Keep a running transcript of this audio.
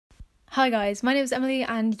Hi guys, my name is Emily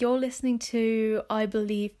and you're listening to, I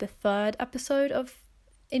believe, the third episode of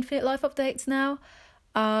Infinite Life Updates now.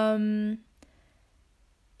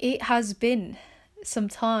 It has been some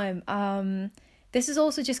time. This is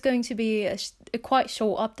also just going to be a quite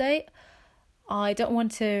short update. I don't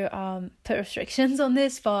want to put restrictions on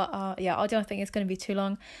this, but I don't think it's going to be too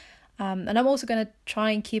long. And I'm also going to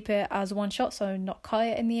try and keep it as one shot, so not cut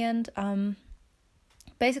it in the end.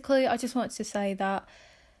 Basically, I just wanted to say that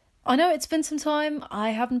I know it's been some time.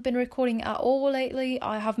 I haven't been recording at all lately.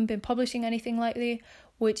 I haven't been publishing anything lately,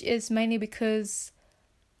 which is mainly because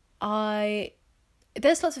there's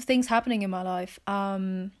lots of things happening in my life.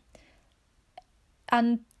 And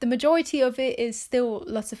the majority of it is still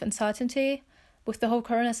lots of uncertainty with the whole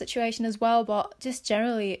corona situation as well, but just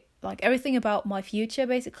generally, like, everything about my future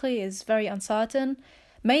basically is very uncertain,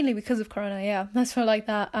 mainly because of corona. Yeah, that's what I like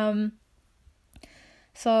that.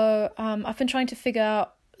 So I've been trying to figure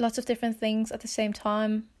out lots of different things at the same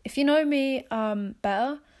time. If you know me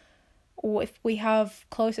better, or if we have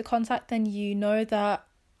closer contact, then you know that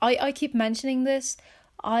I keep mentioning this.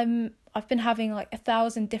 I've been having like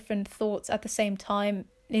 1,000 different thoughts at the same time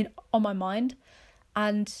on my mind,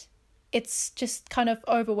 and it's just kind of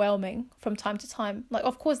overwhelming from time to time. Like,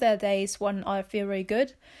 of course there are days when I feel really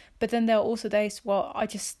good, but then there are also days where I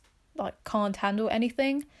just like can't handle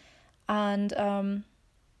anything. And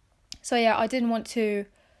so yeah, I didn't want to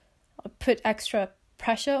put extra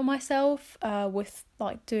pressure on myself with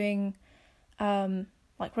like doing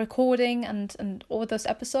like recording and all those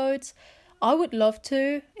episodes. I would love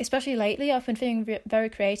to, especially lately. I've been feeling very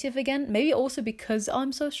creative again, maybe also because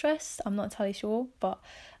I'm so stressed. I'm not entirely sure, but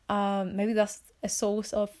maybe that's a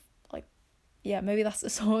source of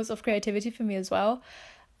creativity for me as well.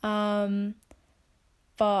 But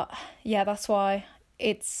yeah, that's why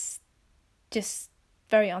it's just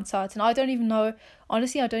very uncertain. I don't even know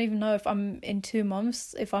if I'm in 2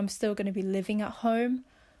 months, if I'm still going to be living at home.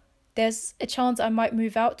 There's a chance I might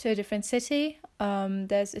move out to a different city.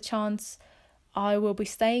 There's a chance I will be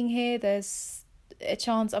staying here. There's a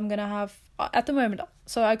chance I'm going to have, at the moment,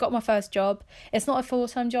 so I got my first job. It's not a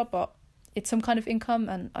full-time job, but it's some kind of income,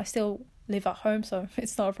 and I still live at home, so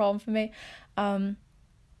it's not a problem for me.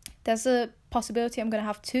 There's a possibility I'm going to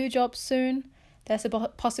have 2 jobs soon. There's a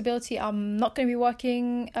possibility I'm not going to be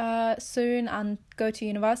working soon and go to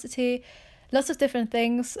university. Lots of different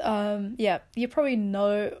things. You probably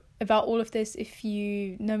know about all of this if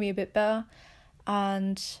you know me a bit better.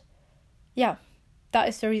 And yeah, that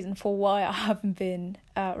is the reason for why I haven't been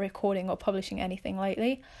recording or publishing anything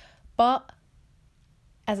lately. But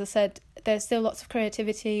as I said, there's still lots of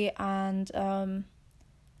creativity. And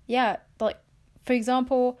like, for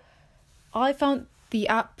example, I found the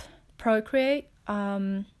app Procreate.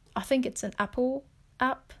 I think it's an Apple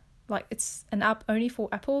app, like it's an app only for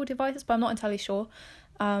Apple devices, but I'm not entirely sure.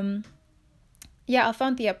 I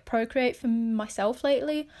found the app Procreate for myself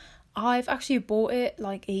lately. I've actually bought it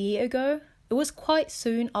like a year ago. It was quite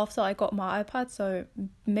soon after I got my iPad, so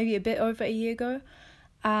maybe a bit over a year ago.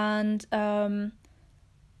 And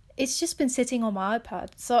it's just been sitting on my iPad,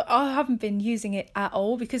 so I haven't been using it at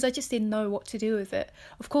all because I just didn't know what to do with it.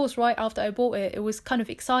 Of course, right after I bought it, it was kind of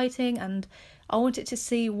exciting and I wanted to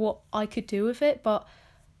see what I could do with it, but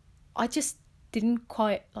I just didn't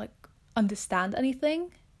quite like understand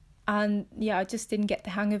anything. And yeah, I just didn't get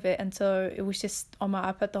the hang of it, and so it was just on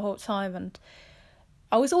my iPad the whole time. And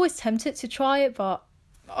I was always tempted to try it, but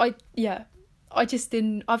I just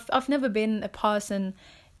didn't. I've never been a person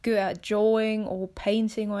good at drawing or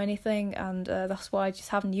painting or anything, and that's why I just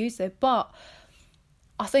haven't used it. But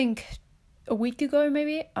I think a week ago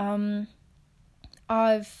maybe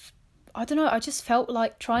I don't know, I just felt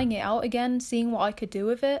like trying it out again, seeing what I could do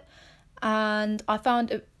with it, and I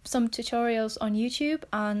found some tutorials on YouTube.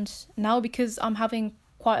 And now, because I'm having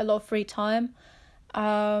quite a lot of free time,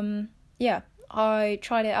 I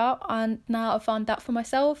tried it out and now I found that for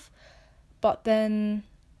myself. But then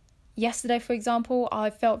yesterday, for example, I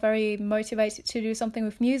felt very motivated to do something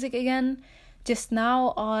with music again. Just now,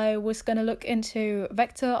 I was going to look into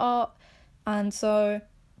vector art. And so,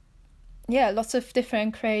 yeah, lots of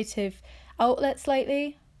different creative outlets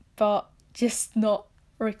lately, but just not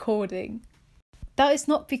recording. That is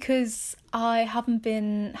not because I haven't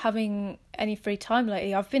been having any free time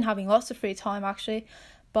lately. I've been having lots of free time, actually.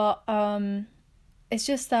 But it's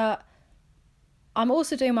just that I'm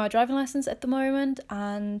also doing my driving lessons at the moment,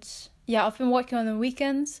 and yeah, I've been working on the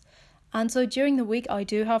weekends, and so during the week I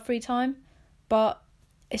do have free time, but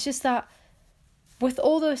it's just that with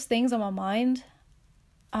all those things on my mind,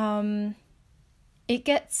 it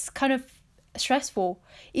gets kind of stressful.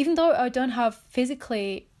 Even though I don't have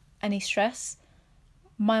physically any stress,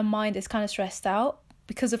 my mind is kind of stressed out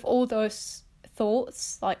because of all those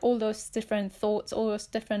thoughts, like all those different thoughts, all those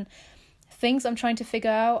different things I'm trying to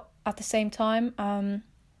figure out at the same time.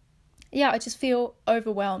 I just feel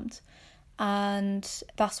overwhelmed, and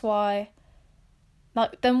that's why,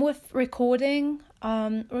 like, then with recording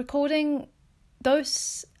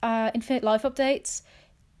those Infinite Life updates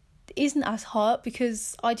isn't as hard,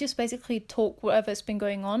 because I just basically talk whatever's been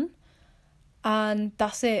going on, and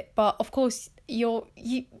that's it. But of course, you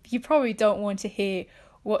probably don't want to hear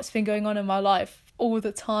what's been going on in my life all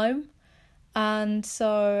the time, and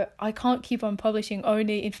so I can't keep on publishing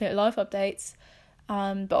only Infinite Life updates.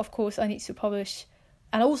 But of course, I need to publish,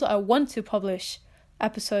 and also I want to publish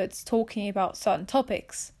episodes talking about certain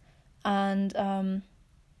topics, and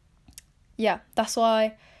that's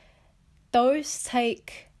why those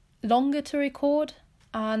take longer to record,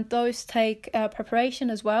 and those take preparation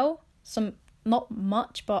as well. Some, not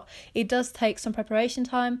much, but it does take some preparation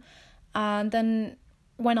time. And then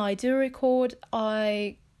when I do record,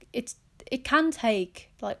 it can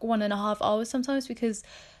take like 1.5 hours sometimes, because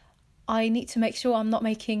I need to make sure I'm not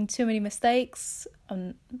making too many mistakes,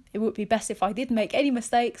 and it would be best if I didn't make any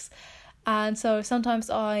mistakes. And so sometimes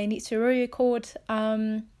I need to re-record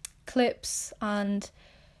clips, and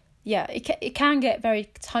it can get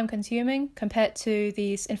very time consuming compared to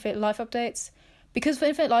these Infinite Life updates. Because for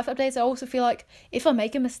Infinite Life updates, I also feel like if I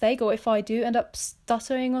make a mistake, or if I do end up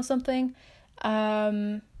stuttering or something,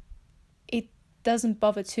 it doesn't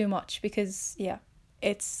bother too much, because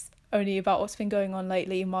it's only about what's been going on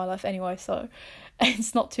lately in my life anyway, so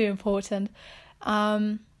it's not too important.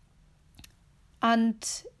 And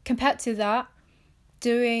compared to that,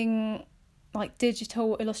 doing like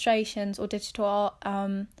digital illustrations or digital art,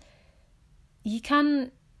 you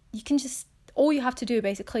can just, all you have to do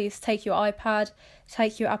basically is take your iPad,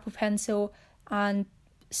 take your Apple Pencil, and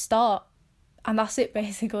start, and that's it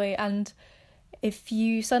basically. And if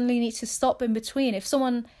you suddenly need to stop in between, if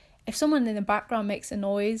someone in the background makes a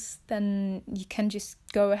noise, then you can just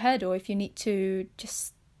go ahead. Or if you need to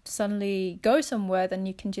just suddenly go somewhere, then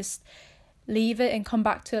you can just leave it and come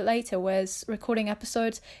back to it later. Whereas recording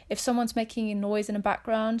episodes, if someone's making a noise in the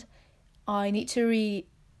background, I need to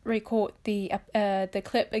re-record the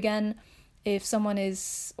clip again. If someone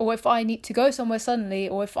is, or if I need to go somewhere suddenly,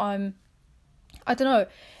 or if I don't know,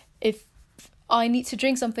 if I need to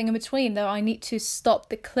drink something in between, then I need to stop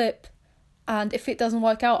the clip. And if it doesn't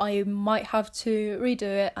work out, I might have to redo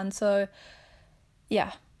it. And so,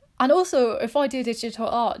 And also, if I do digital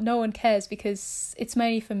art, no one cares, because it's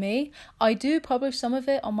mainly for me. I do publish some of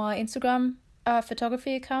it on my Instagram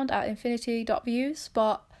photography account at infinity.views.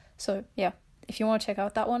 But, so, if you want to check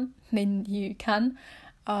out that one, then you can.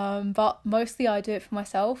 But mostly I do it for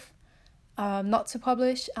myself, not to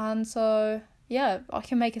publish. And so, I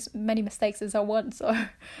can make as many mistakes as I want. So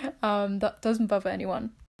that doesn't bother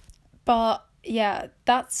anyone. But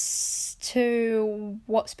that's to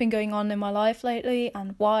what's been going on in my life lately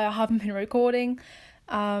and why I haven't been recording.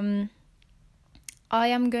 I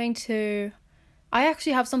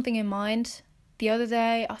actually have something in mind. The other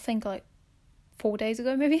day, I think like 4 days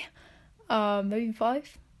ago, maybe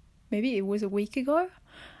 5, maybe it was a week ago.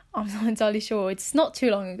 I'm not entirely sure. It's not too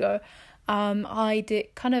long ago. I did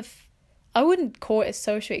I wouldn't call it a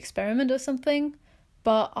social experiment or something,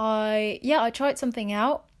 but I tried something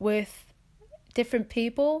out with different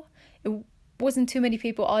people. It wasn't too many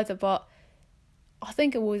people either, but I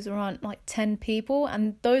think it was around like 10 people,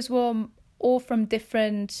 and those were all from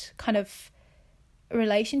different kind of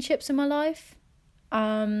relationships in my life.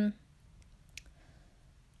 And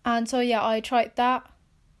so I tried that.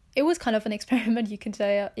 It was kind of an experiment, you can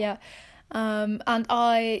say, and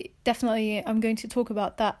I definitely am going to talk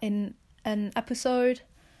about that in an episode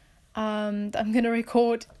that I'm going to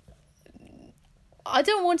record. I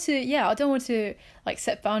don't want to like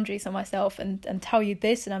set boundaries on myself and tell you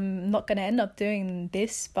this, and I'm not going to end up doing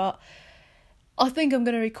this, but I think I'm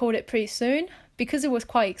going to record it pretty soon, because it was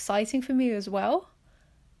quite exciting for me as well.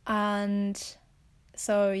 And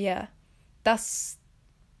so that's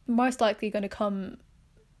most likely going to come,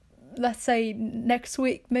 let's say next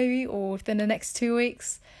week maybe, or within the next 2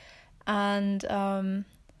 weeks. And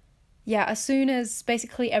as soon as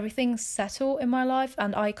basically everything's settled in my life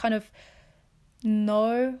and I kind of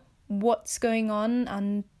know what's going on,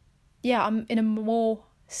 and I'm in a more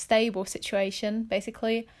stable situation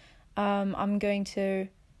basically, I'm going to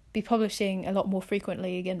be publishing a lot more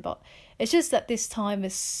frequently again. But it's just that this time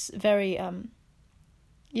is very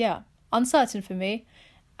uncertain for me,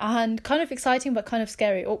 and kind of exciting but kind of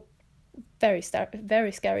scary. Very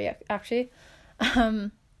scary actually.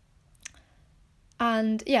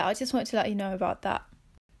 And I just wanted to let you know about that.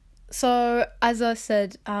 So as I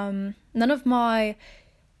said, none of my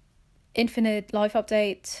Infinite Life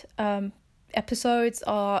Update episodes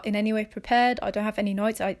are in any way prepared. I don't have any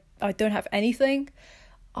notes. I don't have anything.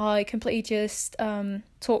 I completely just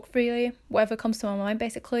talk freely, whatever comes to my mind,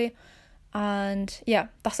 basically. And yeah,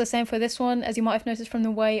 that's the same for this one. As you might have noticed from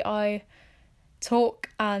the way I talk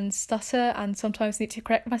and stutter and sometimes need to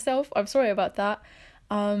correct myself, I'm sorry about that.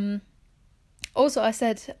 Also, I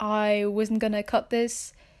said I wasn't gonna cut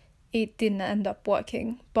this. It didn't end up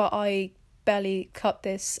working, but I barely cut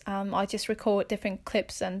this. I just record different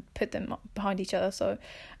clips and put them behind each other. So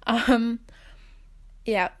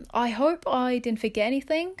yeah, I hope I didn't forget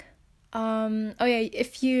anything. Oh yeah,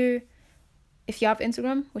 if you have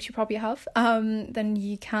Instagram, which you probably have, then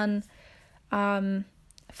you can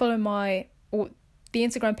follow the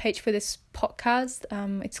Instagram page for this podcast.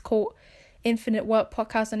 It's called Infinite Work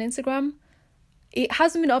Podcast on Instagram. It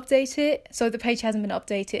hasn't been updated, so the page hasn't been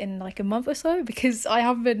updated in like a month or so, because I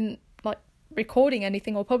haven't been like recording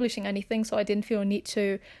anything or publishing anything, so I didn't feel a need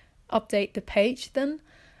to update the page then.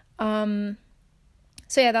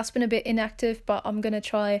 So yeah, that's been a bit inactive, but I'm gonna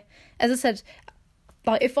try, as I said,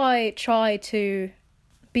 like if I try to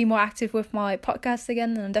be more active with my podcast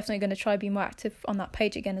again, then I'm definitely gonna try be more active on that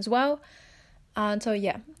page again as well. And so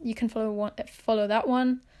yeah, you can follow that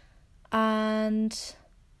one. And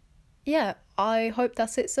yeah, I hope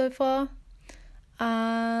that's it so far.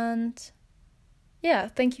 And yeah,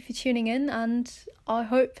 thank you for tuning in, and I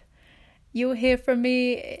hope you'll hear from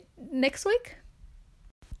me next week.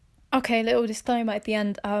 Okay, little disclaimer at the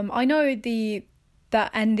end. I know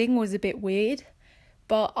that ending was a bit weird,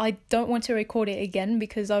 but I don't want to record it again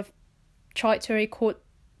because I've tried to record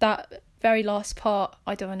that very last part,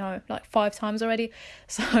 I don't know, like 5 times already.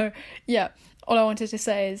 So yeah, all I wanted to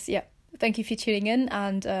say is, yeah, thank you for tuning in,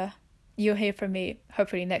 and you'll hear from me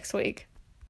hopefully next week.